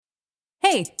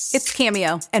Hey, it's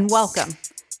Cameo, and welcome.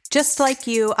 Just like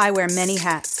you, I wear many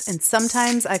hats, and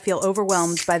sometimes I feel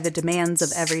overwhelmed by the demands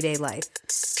of everyday life.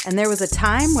 And there was a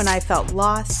time when I felt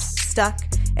lost, stuck,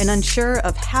 and unsure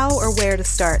of how or where to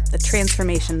start the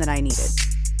transformation that I needed.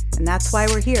 And that's why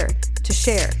we're here, to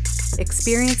share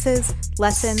experiences,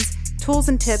 lessons, tools,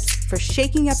 and tips for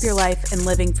shaking up your life and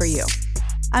living for you.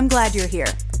 I'm glad you're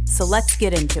here, so let's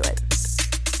get into it.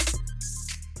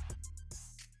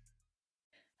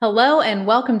 Hello and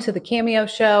welcome to the Cameo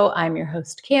Show. I'm your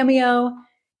host, Cameo,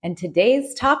 and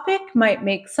today's topic might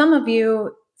make some of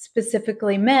you,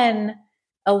 specifically men,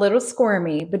 a little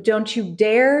squirmy, but don't you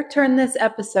dare turn this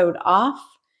episode off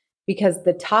because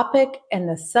the topic and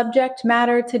the subject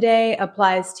matter today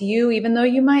applies to you, even though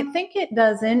you might think it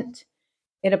doesn't.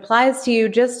 It applies to you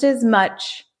just as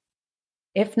much,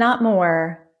 if not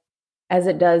more, as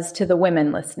it does to the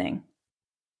women listening.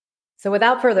 So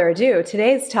without further ado,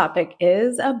 today's topic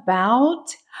is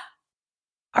about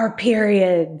our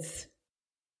periods.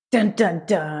 Dun, dun,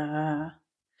 dun.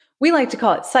 We like to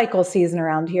call it cycle season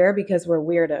around here because we're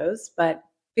weirdos, but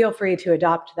feel free to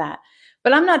adopt that.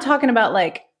 But I'm not talking about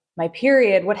like my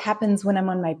period, what happens when I'm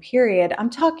on my period.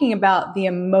 I'm talking about the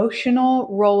emotional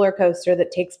roller coaster that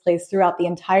takes place throughout the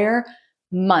entire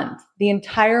month, the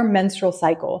entire menstrual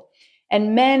cycle.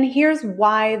 And men, here's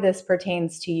why this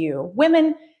pertains to you.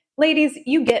 Women, ladies,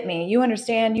 you get me. You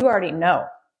understand. You already know.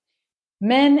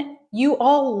 Men, you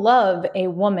all love a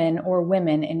woman or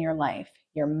women in your life.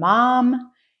 Your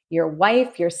mom, your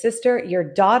wife, your sister, your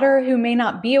daughter, who may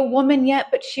not be a woman yet,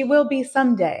 but she will be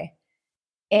someday.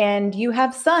 And you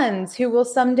have sons who will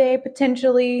someday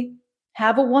potentially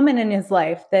have a woman in his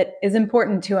life that is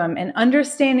important to him. And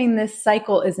understanding this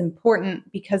cycle is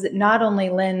important because it not only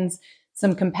lends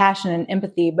some compassion and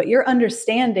empathy, but your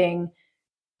understanding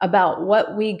about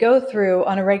what we go through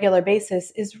on a regular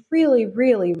basis is really,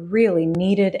 really, really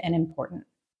needed and important.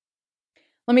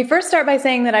 Let me first start by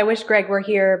saying that I wish Greg were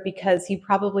here because he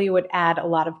probably would add a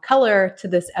lot of color to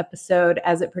this episode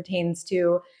as it pertains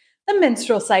to the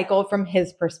menstrual cycle from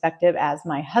his perspective as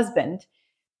my husband.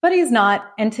 But he's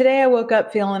not. And today I woke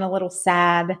up feeling a little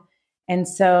sad. And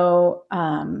so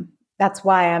that's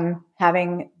why I'm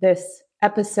having this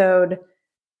episode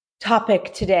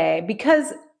topic today,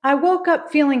 because I woke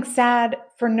up feeling sad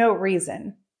for no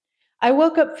reason. I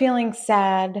woke up feeling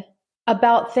sad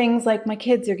about things like my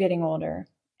kids are getting older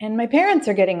and my parents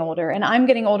are getting older and I'm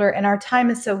getting older and our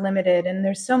time is so limited and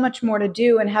there's so much more to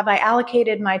do. And have I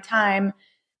allocated my time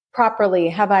properly?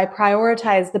 Have I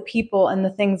prioritized the people and the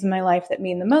things in my life that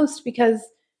mean the most? Because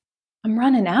I'm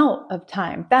running out of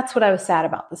time. That's what I was sad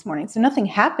about this morning. So nothing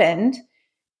happened.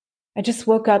 I just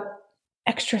woke up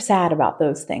extra sad about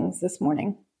those things this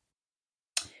morning.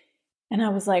 And I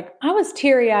was like, I was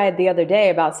teary-eyed the other day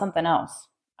about something else.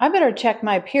 I better check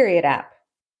my period app.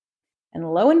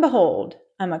 And lo and behold,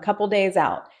 I'm a couple days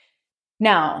out.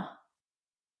 Now,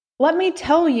 let me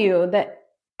tell you that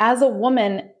as a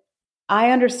woman,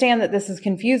 I understand that this is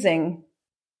confusing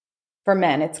for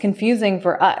men. It's confusing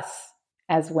for us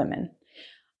as women.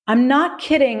 I'm not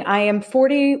kidding. I am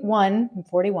 41. I'm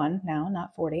 41 now,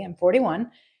 not 40. I'm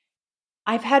 41.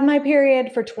 I've had my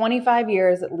period for 25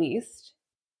 years at least.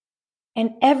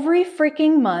 And every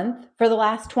freaking month for the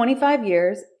last 25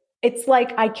 years, it's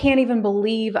like I can't even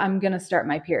believe I'm going to start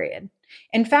my period.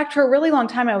 In fact, for a really long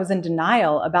time, I was in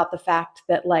denial about the fact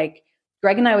that like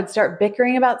Greg and I would start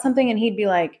bickering about something and he'd be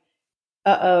like,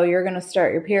 uh-oh, you're going to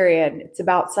start your period. It's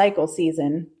about cycle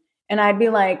season. And I'd be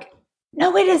like,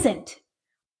 no, it isn't.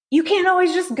 You can't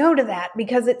always just go to that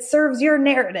because it serves your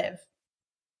narrative.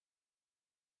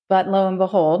 But lo and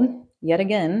behold, yet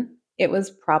again, it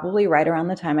was probably right around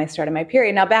the time I started my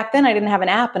period. Now, back then I didn't have an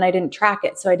app and I didn't track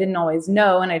it. So I didn't always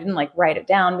know. And I didn't like write it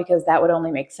down because that would only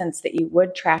make sense that you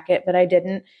would track it, but I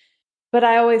didn't. But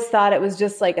I always thought it was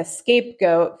just like a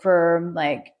scapegoat for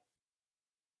like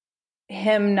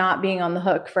him not being on the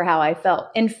hook for how I felt.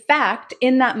 In fact,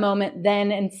 in that moment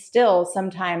then and still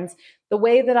sometimes the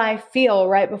way that I feel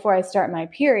right before I start my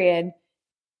period,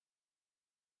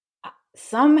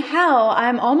 somehow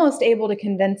I'm almost able to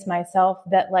convince myself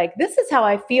that like, this is how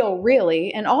I feel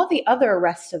really. And all the other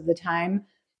rest of the time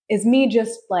is me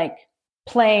just like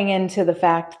playing into the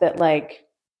fact that like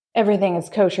everything is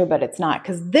kosher, but it's not,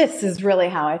 because this is really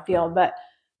how I feel. But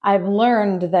I've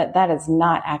learned that that is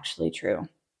not actually true.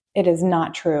 It is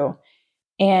not true.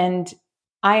 And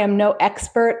I am no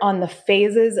expert on the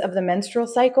phases of the menstrual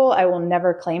cycle. I will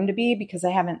never claim to be because I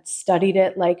haven't studied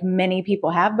it like many people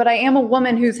have, but I am a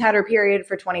woman who's had her period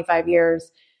for 25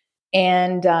 years.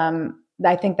 And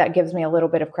I think that gives me a little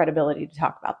bit of credibility to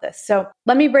talk about this. So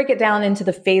let me break it down into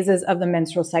the phases of the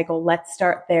menstrual cycle. Let's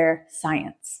start there,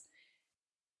 science.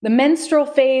 The menstrual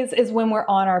phase is when we're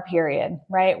on our period,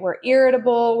 right? We're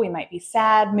irritable. We might be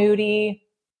sad, moody.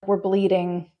 We're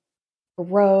bleeding.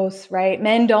 Gross, right?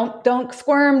 Men, don't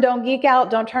squirm, don't geek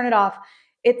out, don't turn it off.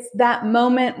 It's that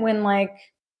moment when like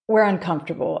we're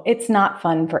uncomfortable. It's not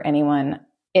fun for anyone.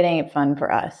 It ain't fun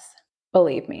for us.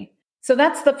 Believe me. So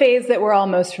that's the phase that we're all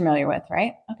most familiar with,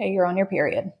 right? Okay, you're on your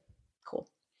period. Cool.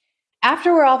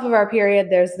 After we're off of our period,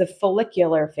 there's the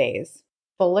follicular phase.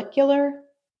 Follicular?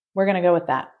 We're going to go with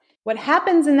that. What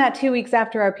happens in that 2 weeks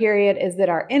after our period is that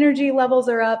our energy levels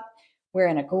are up. We're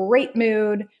in a great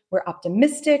mood. We're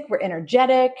optimistic. We're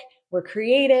energetic. We're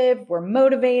creative. We're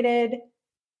motivated.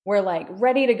 We're like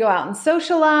ready to go out and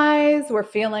socialize. We're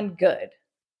feeling good.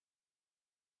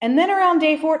 And then around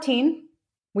day 14,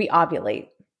 we ovulate.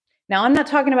 Now, I'm not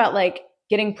talking about like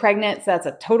getting pregnant. So that's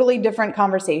a totally different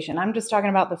conversation. I'm just talking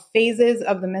about the phases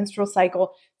of the menstrual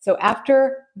cycle. So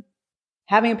after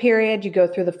having a period, you go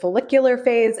through the follicular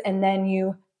phase and then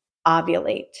you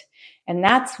ovulate. And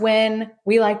that's when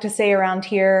we like to say around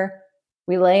here,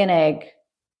 we lay an egg.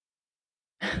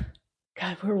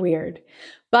 God, we're weird.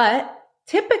 But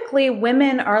typically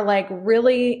women are like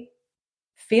really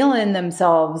feeling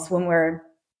themselves when we're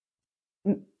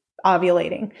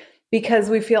ovulating because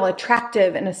we feel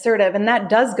attractive and assertive. And that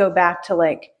does go back to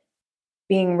like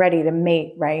being ready to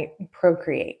mate, right?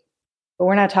 Procreate. But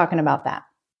we're not talking about that.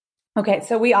 Okay,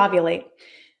 so we ovulate.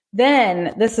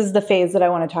 Then this is the phase that I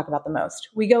want to talk about the most.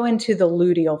 We go into the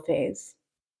luteal phase.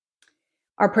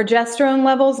 Our progesterone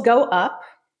levels go up,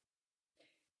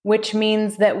 which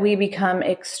means that we become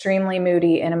extremely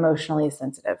moody and emotionally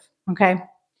sensitive. Okay.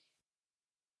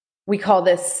 We call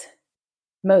this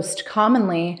most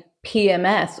commonly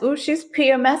PMS. Oh, she's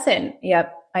PMSing.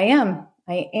 Yep, I am.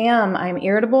 I'm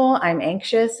irritable. I'm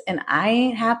anxious, and I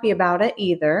ain't happy about it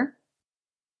either.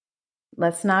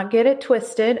 Let's not get it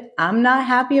twisted. I'm not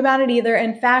happy about it either.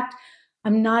 In fact,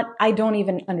 I don't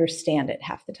even understand it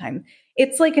half the time.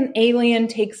 It's like an alien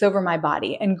takes over my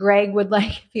body. And Greg would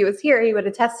like, if he was here, he would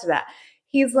attest to that.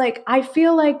 He's like, I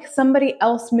feel like somebody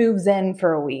else moves in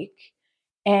for a week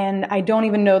and I don't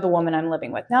even know the woman I'm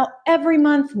living with. Now, every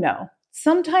month, no.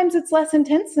 Sometimes it's less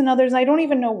intense than others. I don't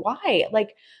even know why.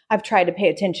 Like I've tried to pay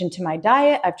attention to my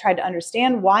diet. I've tried to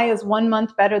understand why is 1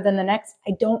 month better than the next.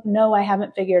 I don't know. I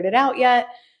haven't figured it out yet.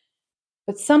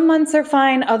 But some months are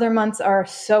fine. Other months are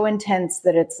so intense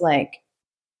that it's like,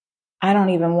 I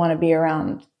don't even want to be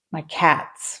around my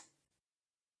cats.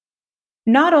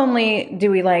 Not only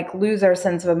do we like lose our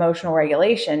sense of emotional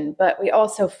regulation, but we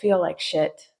also feel like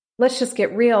shit. Let's just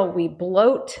get real. We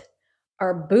bloat.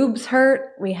 Our boobs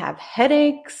hurt, we have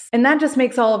headaches, and that just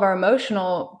makes all of our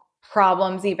emotional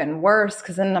problems even worse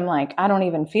because then I'm like, I don't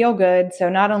even feel good. So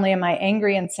not only am I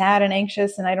angry and sad and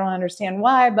anxious and I don't understand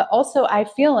why, but also I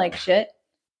feel like shit.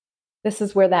 This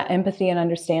is where that empathy and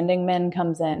understanding men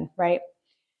comes in, right?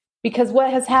 Because what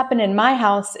has happened in my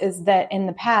house is that in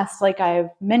the past, like I've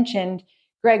mentioned,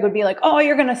 Greg would be like, oh,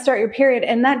 you're going to start your period.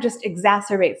 And that just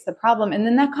exacerbates the problem. And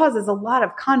then that causes a lot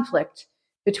of conflict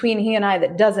between he and I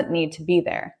that doesn't need to be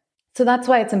there. So that's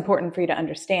why it's important for you to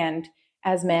understand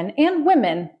as men and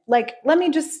women. Like, let me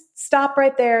just stop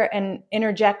right there and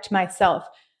interject myself.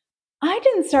 I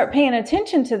didn't start paying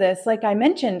attention to this, like I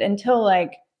mentioned, until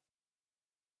like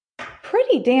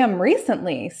pretty damn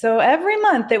recently. So every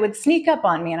month it would sneak up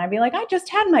on me and I'd be like, I just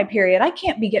had my period. I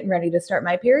can't be getting ready to start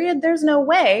my period. There's no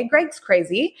way. Greg's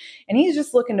crazy. And he's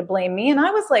just looking to blame me. And I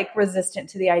was like resistant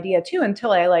to the idea too,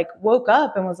 until I like woke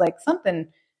up and was like, something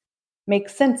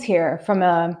makes sense here from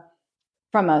a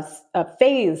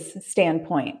phase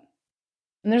standpoint.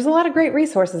 And there's a lot of great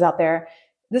resources out there.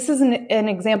 This is an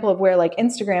example of where like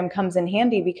Instagram comes in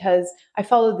handy because I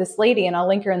followed this lady and I'll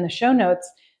link her in the show notes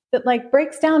that like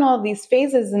breaks down all of these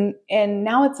phases and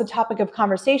now it's a topic of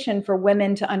conversation for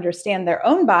women to understand their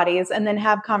own bodies and then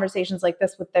have conversations like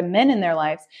this with the men in their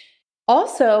lives.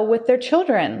 Also with their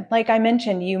children. Like I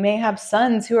mentioned, you may have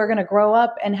sons who are going to grow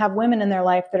up and have women in their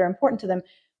life that are important to them.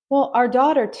 Well, our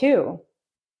daughter too.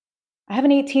 I have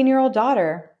an 18-year-old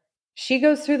daughter. She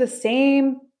goes through the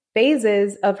same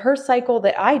phases of her cycle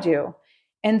that I do.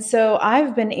 And so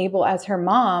I've been able as her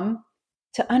mom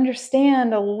to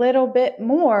understand a little bit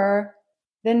more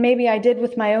than maybe I did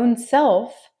with my own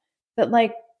self, that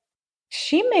like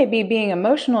she may be being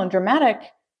emotional and dramatic.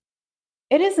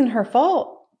 It isn't her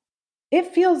fault.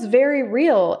 It feels very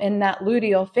real in that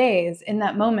luteal phase, in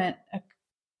that moment,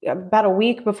 about a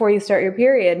week before you start your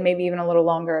period, maybe even a little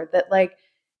longer, that like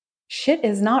shit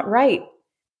is not right.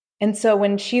 And so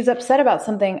when she's upset about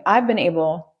something, I've been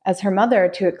able as her mother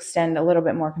to extend a little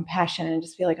bit more compassion and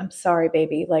just be like, I'm sorry,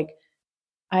 baby. Like,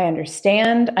 I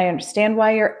understand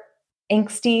why you're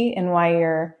angsty and why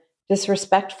you're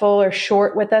disrespectful or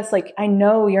short with us. Like, I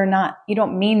know you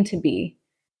don't mean to be.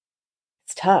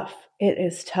 It's tough. It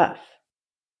is tough.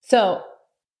 So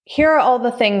here are all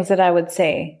the things that I would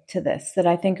say to this that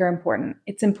I think are important.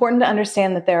 It's important to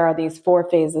understand that there are these 4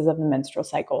 phases of the menstrual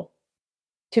cycle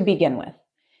to begin with.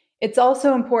 It's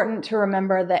also important to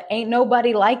remember that ain't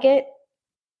nobody like it.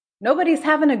 Nobody's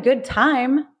having a good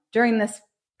time during this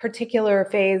particular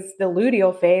phase, the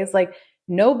luteal phase. Like,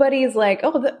 nobody's like,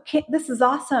 oh, this is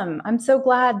awesome. I'm so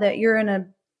glad that you're in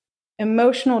an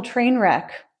emotional train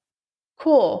wreck.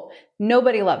 Cool.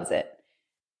 Nobody loves it.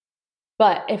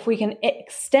 But if we can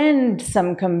extend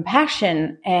some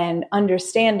compassion and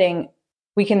understanding,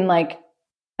 we can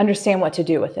understand what to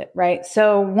do with it, right?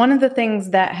 So one of the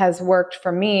things that has worked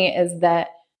for me is that,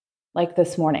 like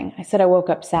this morning, I said I woke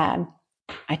up sad.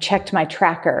 I checked my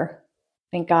tracker.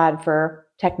 Thank God for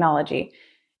technology.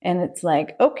 And it's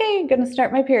like, okay, I'm going to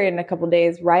start my period in a couple of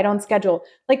days, right on schedule.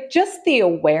 Like, just the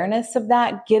awareness of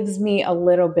that gives me a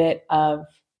little bit of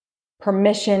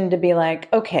permission to be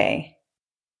like, okay,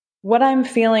 what I'm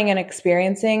feeling and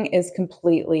experiencing is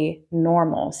completely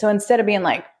normal. So instead of being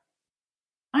like,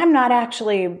 I'm not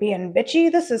actually being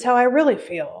bitchy, this is how I really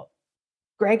feel,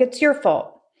 Greg, it's your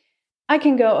fault, I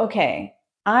can go, okay,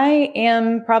 I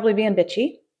am probably being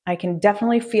bitchy. I can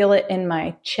definitely feel it in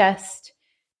my chest.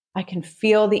 I can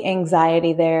feel the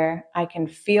anxiety there. I can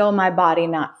feel my body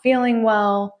not feeling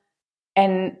well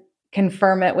and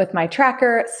confirm it with my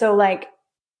tracker. So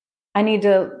I need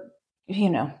to,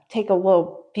 take a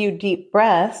few deep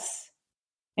breaths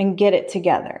and get it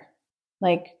together.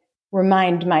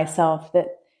 Remind myself that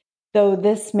though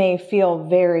this may feel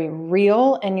very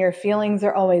real and your feelings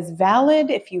are always valid,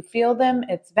 if you feel them,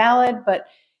 it's valid, but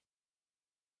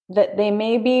that they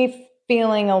may be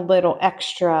feeling a little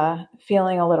extra,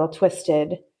 feeling a little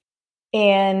twisted,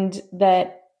 and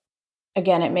that,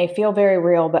 again, it may feel very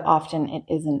real, but often it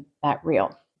isn't that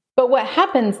real. But what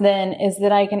happens then is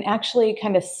that I can actually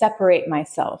kind of separate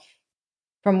myself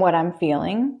from what I'm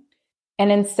feeling.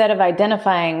 And instead of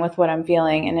identifying with what I'm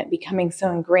feeling and it becoming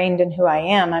so ingrained in who I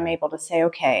am, I'm able to say,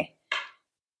 okay,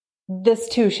 this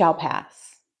too shall pass.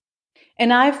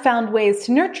 And I've found ways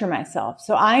to nurture myself.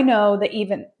 So I know that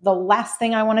even the last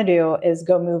thing I want to do is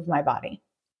go move my body.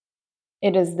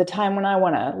 It is the time when I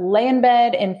want to lay in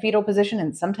bed in fetal position,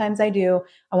 and sometimes I do.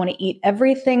 I want to eat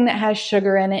everything that has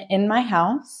sugar in it in my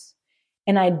house,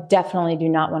 and I definitely do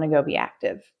not want to go be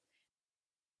active.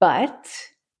 But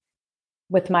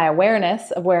with my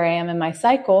awareness of where I am in my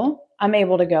cycle, I'm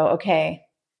able to go, okay,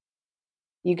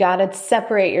 you got to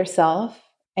separate yourself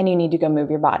and you need to go move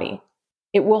your body.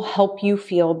 It will help you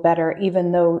feel better,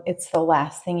 even though it's the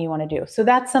last thing you want to do. So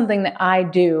that's something that I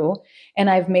do, and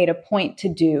I've made a point to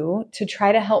do to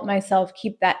try to help myself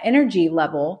keep that energy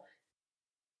level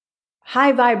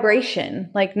high vibration,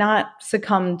 not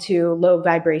succumb to low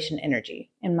vibration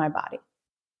energy in my body.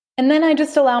 And then I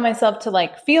just allow myself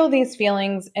to feel these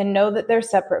feelings and know that they're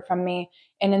separate from me.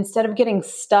 And instead of getting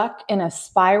stuck in a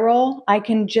spiral, I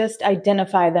can just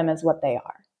identify them as what they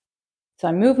are. So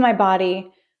I move my body.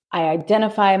 I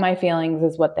identify my feelings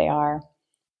as what they are,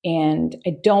 and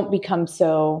I don't become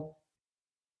so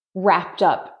wrapped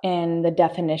up in the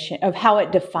definition of how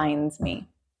it defines me.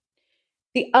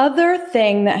 The other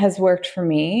thing that has worked for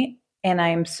me, and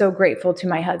I'm so grateful to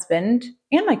my husband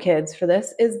and my kids for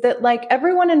this, is that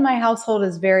everyone in my household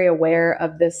is very aware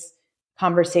of this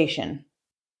conversation.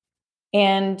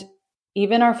 And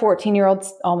even our 14-year-old,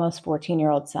 almost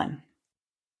 14-year-old son.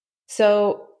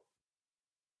 So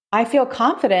I feel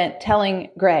confident telling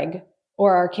Greg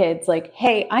or our kids,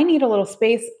 hey, I need a little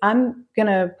space. I'm going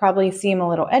to probably seem a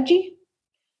little edgy.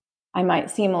 I might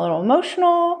seem a little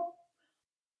emotional,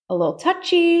 a little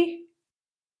touchy.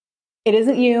 It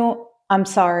isn't you. I'm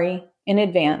sorry in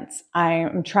advance.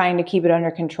 I'm trying to keep it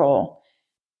under control.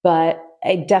 But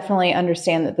I definitely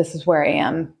understand that this is where I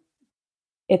am.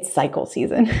 It's cycle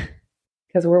season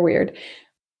because we're weird.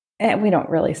 And we don't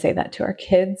really say that to our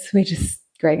kids.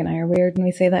 Greg and I are weird and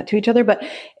we say that to each other, but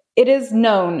it is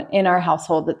known in our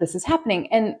household that this is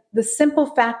happening. And the simple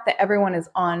fact that everyone is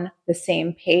on the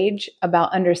same page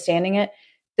about understanding it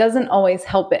doesn't always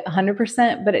help it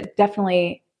 100%, but it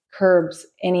definitely curbs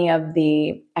any of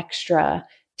the extra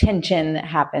tension that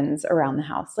happens around the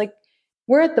house.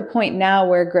 We're at the point now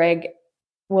where Greg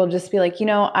will just be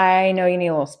I know you need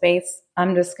a little space.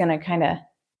 I'm just going to kind of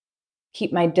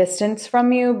keep my distance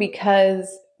from you because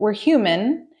we're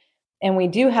human. And we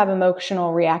do have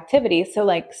emotional reactivity.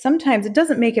 So sometimes it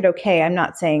doesn't make it okay. I'm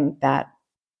not saying that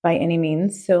by any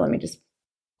means. So let me just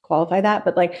qualify that.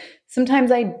 But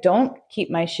sometimes I don't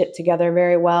keep my shit together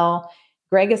very well.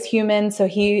 Greg is human, so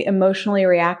he emotionally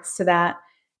reacts to that.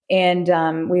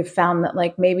 And we've found that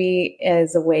like maybe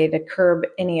as a way to curb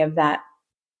any of that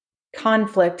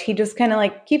conflict, he just kind of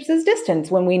like keeps his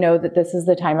distance when we know that this is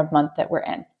the time of month that we're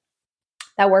in.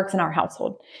 That works in our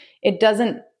household. It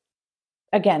doesn't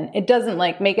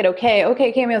like make it okay.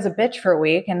 Okay, Camio's a bitch for a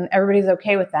week and everybody's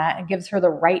okay with that. It gives her the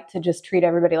right to just treat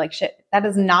everybody like shit. That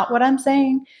is not what I'm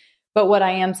saying. But what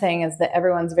I am saying is that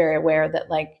everyone's very aware that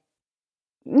like,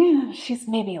 yeah, she's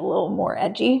maybe a little more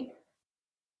edgy.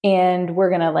 And we're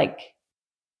going to like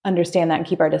understand that and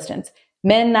keep our distance.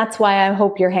 Men, that's why I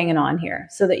hope you're hanging on here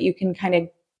so that you can kind of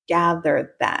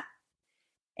gather that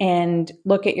and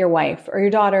look at your wife or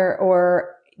your daughter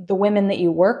or the women that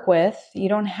you work with. You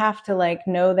don't have to like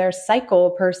know their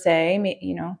cycle per se,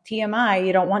 you know, TMI,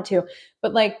 you don't want to,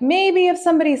 but like maybe if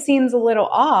somebody seems a little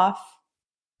off,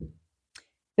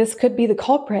 this could be the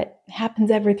culprit. It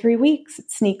happens every 3 weeks.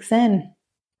 It sneaks in,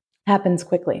 happens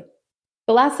quickly.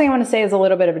 The last thing I want to say is a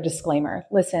little bit of a disclaimer.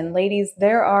 Listen, ladies,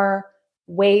 there are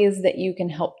ways that you can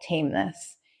help tame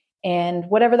this. And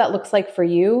whatever that looks like for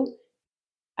you,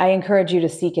 I encourage you to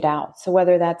seek it out. So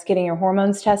whether that's getting your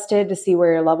hormones tested to see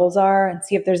where your levels are and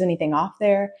see if there's anything off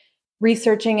there,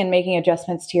 researching and making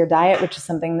adjustments to your diet, which is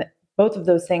something that both of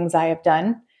those things I have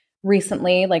done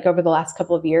recently, like over the last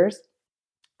couple of years.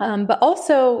 But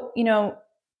also, you know,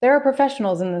 there are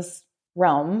professionals in this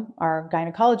realm, our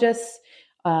gynecologists,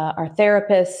 our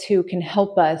therapists who can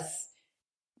help us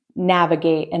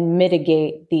navigate and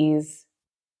mitigate these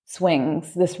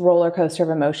swings, this roller coaster of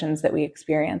emotions that we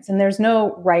experience. And there's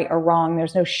no right or wrong.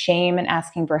 There's no shame in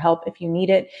asking for help if you need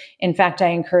it. In fact, I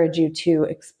encourage you to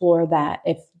explore that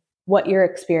if what you're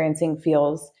experiencing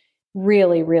feels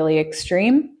really, really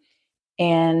extreme.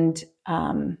 And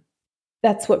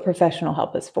that's what professional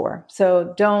help is for.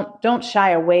 So don't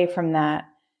shy away from that.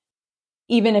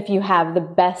 Even if you have the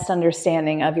best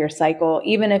understanding of your cycle,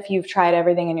 even if you've tried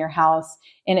everything in your house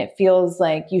and it feels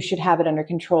like you should have it under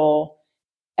control,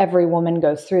 every woman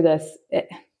goes through this,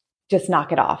 just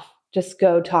knock it off. Just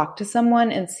go talk to someone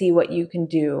and see what you can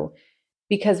do,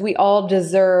 because we all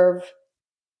deserve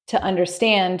to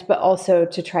understand, but also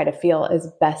to try to feel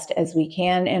as best as we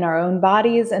can in our own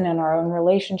bodies and in our own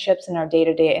relationships and our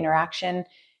day-to-day interaction.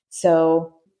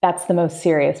 So that's the most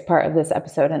serious part of this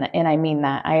episode. And I mean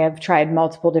that. I have tried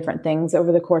multiple different things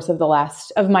over the course of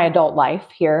my adult life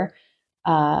here.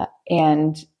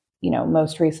 And, you know,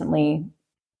 most recently,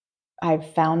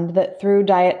 I've found that through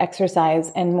diet,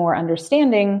 exercise, and more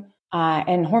understanding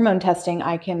and hormone testing,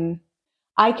 I can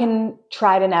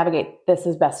try to navigate this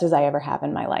as best as I ever have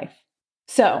in my life.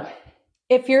 So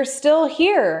if you're still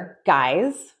here,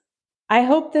 guys, I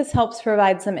hope this helps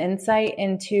provide some insight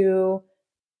into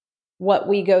what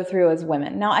we go through as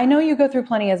women. Now, I know you go through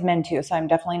plenty as men too, so I'm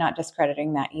definitely not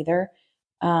discrediting that either.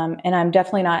 And I'm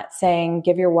definitely not saying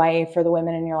give your wife or the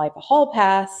women in your life a hall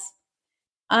pass.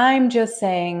 I'm just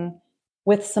saying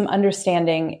with some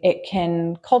understanding, it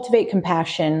can cultivate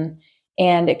compassion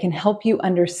and it can help you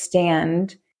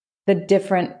understand the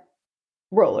different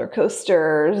roller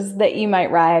coasters that you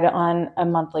might ride on a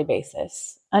monthly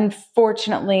basis.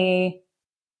 Unfortunately,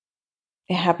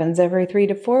 it happens every 3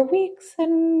 to 4 weeks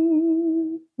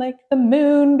and like the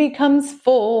moon becomes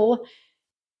full.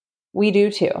 We do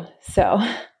too. So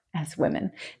as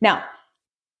women. Now,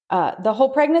 the whole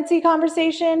pregnancy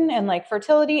conversation and like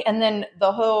fertility, and then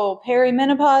the whole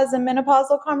perimenopause and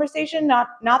menopausal conversation, not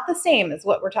the same as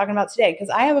what we're talking about today. Because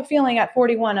I have a feeling at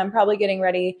 41, I'm probably getting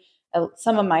ready.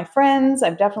 Some of my friends,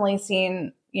 I've definitely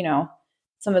seen, you know,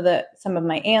 some of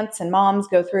my aunts and moms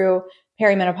go through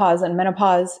perimenopause and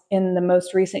menopause in the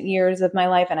most recent years of my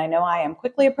life. And I know I am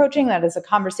quickly approaching. That is a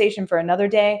conversation for another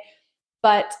day.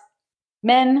 But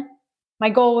men,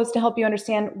 my goal was to help you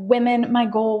understand. Women, my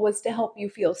goal was to help you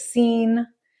feel seen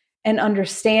and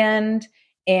understand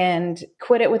and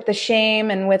quit it with the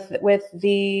shame and with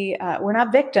the, we're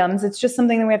not victims. It's just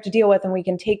something that we have to deal with, and we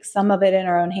can take some of it in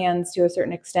our own hands to a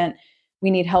certain extent. We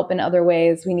need help in other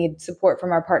ways. We need support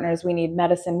from our partners. We need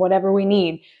medicine, whatever we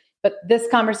need. But this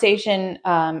conversation,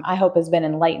 I hope, has been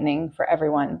enlightening for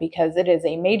everyone, because it is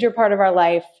a major part of our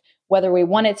life, whether we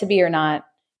want it to be or not.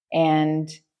 And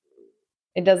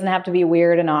it doesn't have to be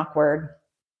weird and awkward.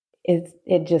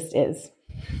 It just is.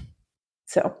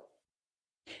 So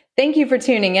thank you for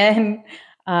tuning in.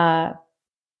 I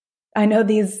know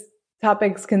these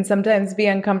topics can sometimes be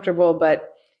uncomfortable,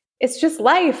 but it's just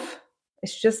life.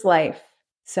 It's just life.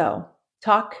 So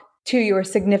talk to your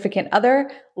significant other.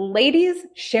 Ladies,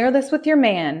 share this with your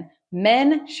man.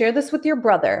 Men, share this with your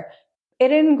brother.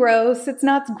 It isn't gross. It's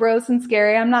not gross and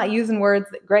scary. I'm not using words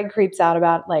that Greg creeps out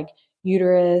about, like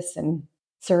uterus and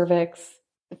cervix.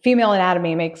 Female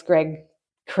anatomy makes Greg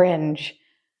cringe.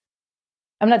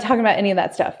 I'm not talking about any of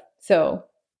that stuff. So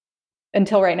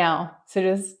until right now. So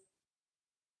just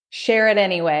share it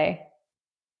anyway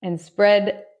and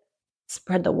spread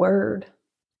the word,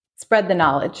 spread the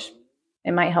knowledge.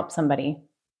 It might help somebody.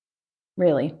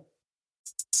 Really.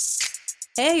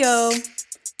 Hey, yo.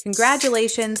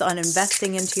 Congratulations on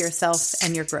investing into yourself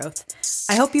and your growth.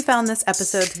 I hope you found this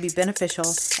episode to be beneficial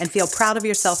and feel proud of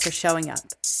yourself for showing up.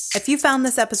 If you found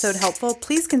this episode helpful,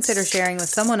 please consider sharing with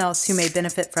someone else who may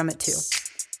benefit from it too.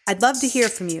 I'd love to hear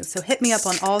from you, so hit me up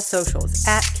on all socials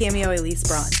at Cameo Elise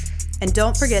Braun. And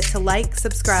don't forget to like,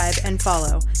 subscribe, and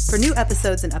follow for new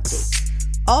episodes and updates.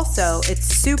 Also, it's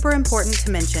super important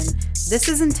to mention this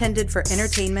is intended for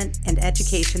entertainment and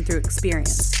education through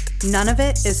experience. None of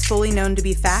it is fully known to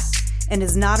be fact and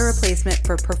is not a replacement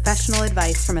for professional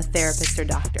advice from a therapist or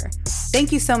doctor.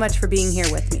 Thank you so much for being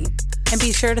here with me. And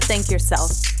be sure to thank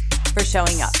yourself for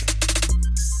showing up.